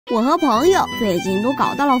我和朋友最近都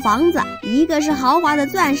搞到了房子，一个是豪华的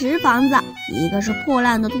钻石房子，一个是破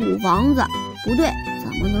烂的土房子。不对，怎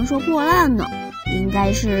么能说破烂呢？应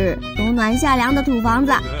该是冬暖夏凉的土房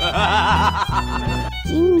子。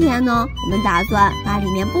今天呢，我们打算把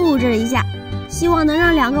里面布置一下，希望能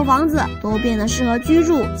让两个房子都变得适合居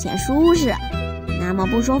住且舒适。那么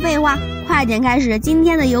不说废话，快点开始今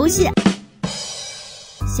天的游戏。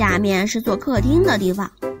下面是做客厅的地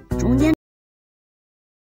方，中间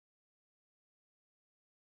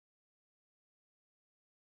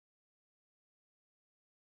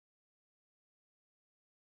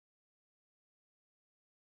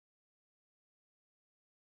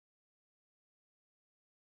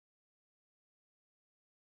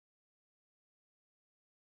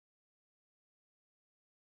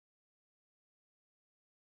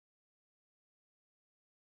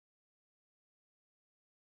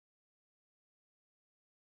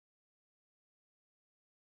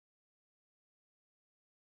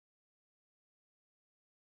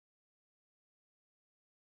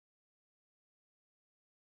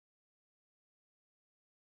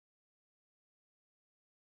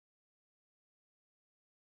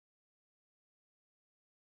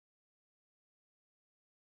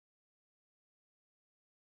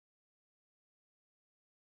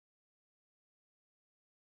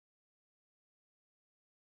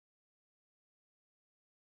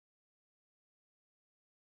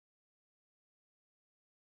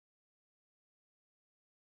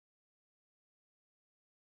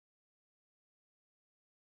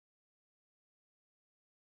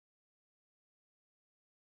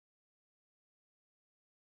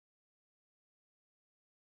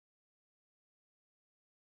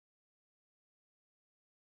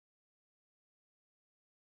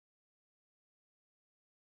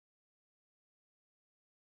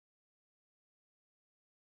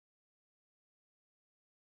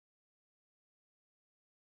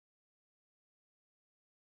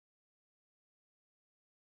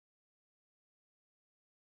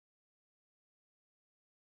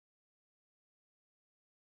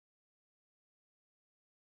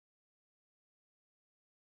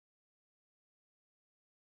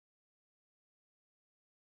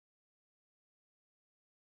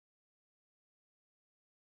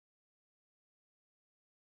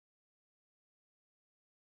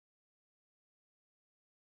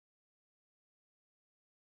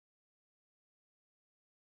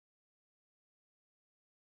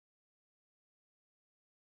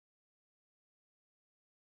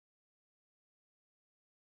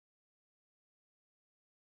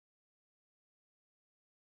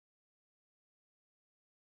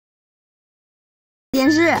电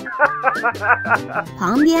视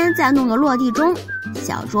旁边再弄个落地钟，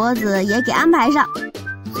小桌子也给安排上。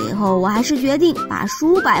最后我还是决定把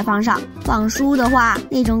书摆放上，放书的话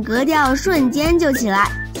那种格调瞬间就起来，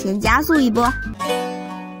先加速一波。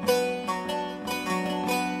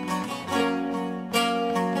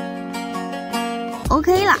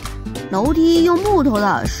OK 了，楼梯用木头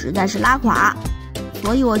的实在是拉垮，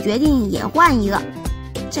所以我决定也换一个。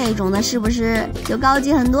这种的是不是就高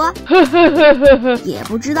级很多？也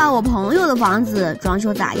不知道我朋友的房子装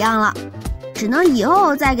修咋样了，只能以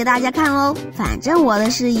后再给大家看喽。反正我的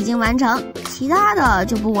事已经完成，其他的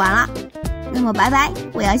就不管了。那么拜拜，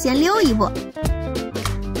我要先溜一步。